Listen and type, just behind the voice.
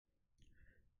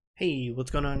Hey, what's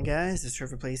going on, guys? It's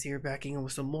TrevorPlayz here, backing in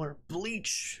with some more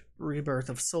Bleach Rebirth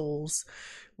of Souls.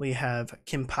 We have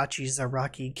Kenpachi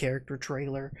Zaraki character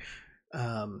trailer.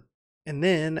 And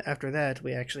then after that,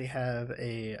 we actually have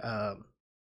a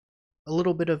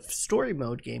little bit of story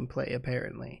mode gameplay,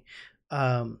 apparently,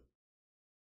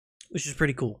 which is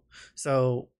pretty cool.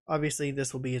 So obviously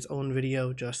this will be its own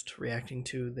video, just reacting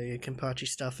to the Kenpachi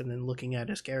stuff and then looking at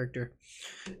his character.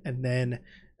 And then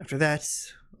after that,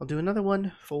 I'll do another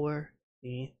one for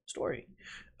the story.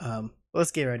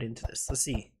 Let's get right into this. Let's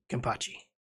see Kenpachi.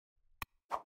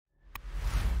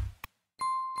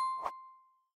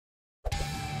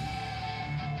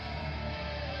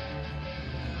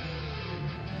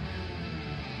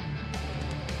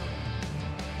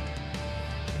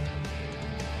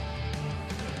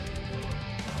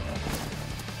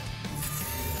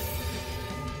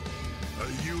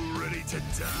 Are you ready to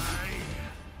die?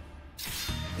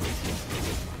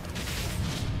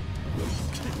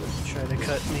 Try to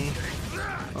cut me.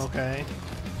 Okay.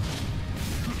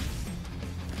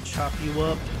 Chop you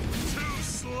up. Too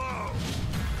slow.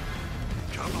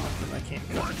 Come on. I can't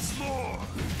cut. Once more.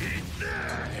 Eat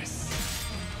this.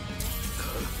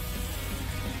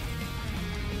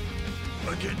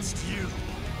 Against you,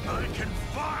 I can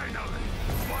finally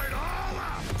fight all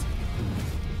out.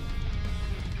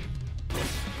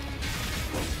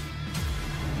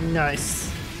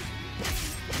 Nice.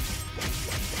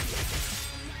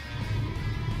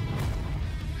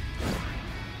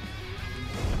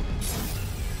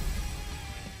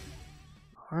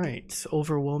 Alright,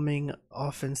 overwhelming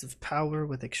offensive power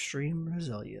with extreme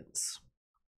resilience.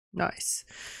 Nice.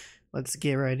 Let's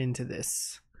get right into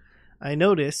this. I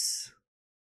notice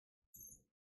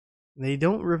they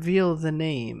don't reveal the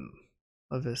name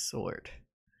of his sword.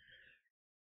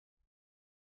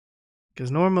 Because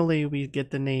normally we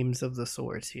get the names of the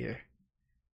swords here.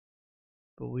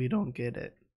 But we don't get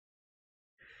it.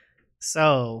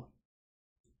 So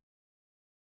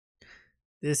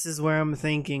this is where I'm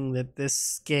thinking that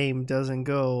this game doesn't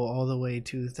go all the way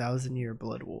to 1,000-Year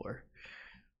Blood War.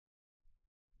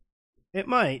 It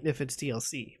might if it's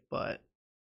DLC, but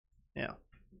yeah.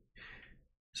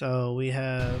 So we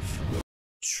have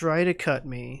try to cut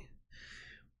me.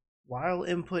 While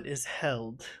input is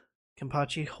held,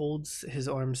 Kenpachi holds his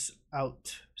arms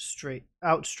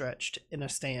outstretched in a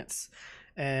stance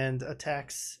and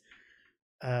attacks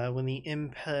when the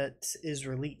input is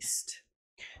released.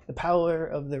 The power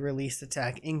of the released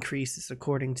attack increases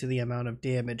according to the amount of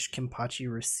damage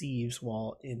Kenpachi receives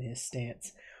while in his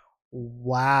stance.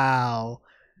 Wow.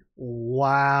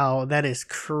 Wow, that is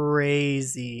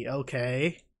crazy.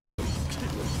 Okay.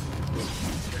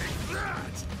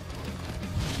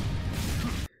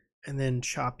 And then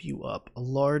chop you up. A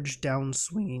large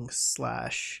downswinging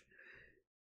slash.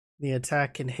 The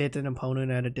attack can hit an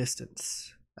opponent at a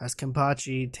distance, as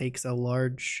Kenpachi takes a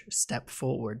large step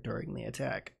forward during the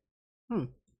attack. Too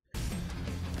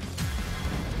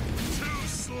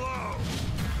slow.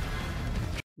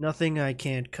 Nothing I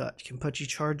can't cut. Kenpachi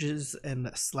charges and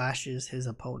slashes his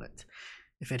opponent.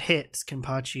 If it hits,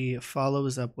 Kenpachi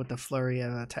follows up with a flurry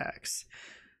of attacks.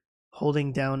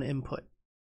 Holding down input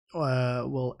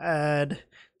will add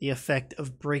the effect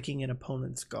of breaking an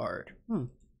opponent's guard.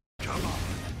 Come on.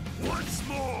 Once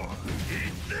more.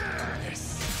 Eat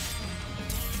this.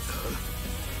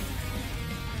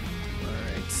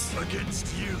 Alright. Against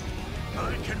you,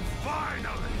 I can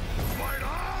finally fight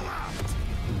all out.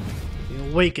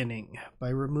 The Awakening. By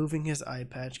removing his eye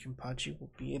patch, Kenpachi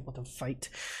will be able to fight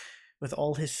with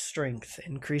all his strength,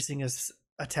 increasing his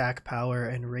attack power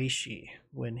and reishi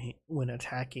when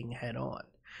attacking head on.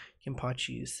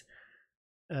 Kenpachi's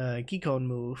Gikon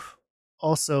move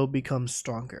also becomes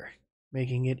stronger,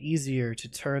 making it easier to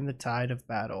turn the tide of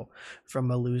battle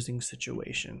from a losing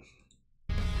situation.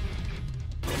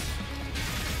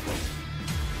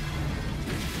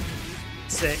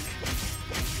 Sick.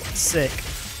 Sick.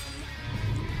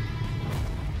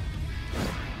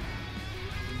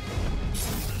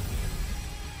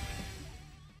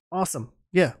 Awesome.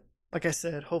 Yeah, like I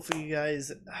said, hopefully you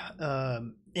guys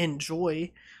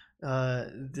enjoy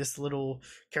this little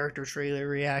character trailer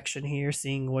reaction here,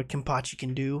 seeing what Kenpachi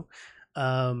can do.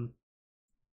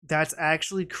 That's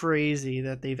actually crazy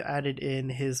that they've added in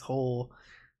his whole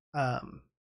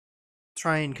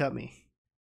try and cut me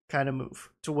kind of move,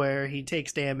 to where he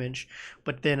takes damage,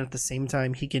 but then at the same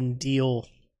time he can deal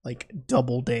like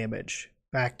double damage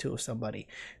back to somebody.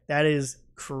 That is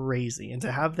crazy, and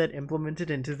to have that implemented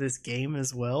into this game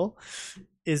as well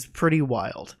is pretty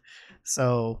wild.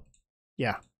 So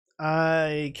yeah,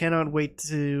 I cannot wait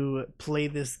to play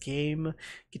this game,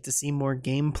 get to see more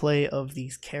gameplay of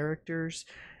these characters,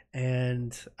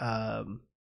 and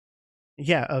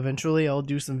yeah, eventually I'll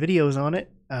do some videos on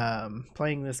it,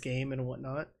 playing this game and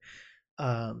whatnot,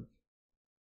 and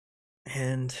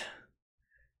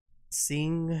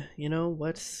seeing, you know,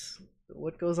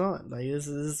 what goes on. Like, this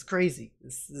is crazy.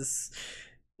 This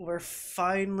we're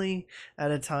finally at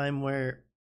a time where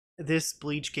this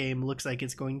Bleach game looks like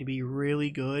it's going to be really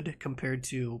good compared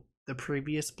to the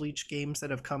previous Bleach games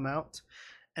that have come out.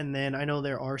 And then I know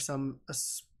there are some,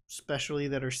 especially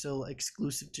that are still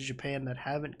exclusive to Japan, that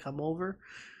haven't come over.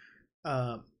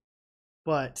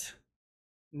 But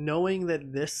knowing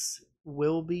that this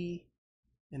will be,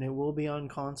 and it will be on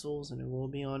consoles, and it will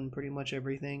be on pretty much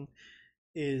everything,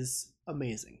 is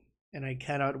amazing. And I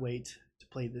cannot wait to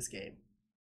play this game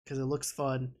because it looks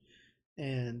fun,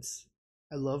 and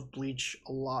I love Bleach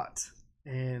a lot.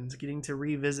 And getting to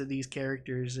revisit these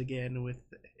characters again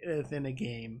within a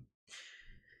game,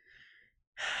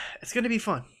 it's gonna be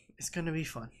fun. It's gonna be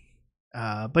fun.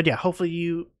 But yeah, hopefully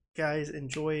you guys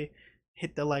enjoy.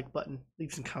 Hit the like button.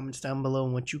 Leave some comments down below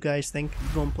on what you guys think. You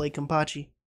gonna play Kenpachi?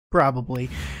 Probably.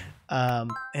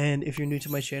 And if you're new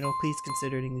to my channel, please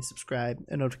consider hitting the subscribe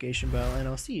and notification bell, and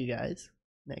I'll see you guys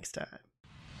next time.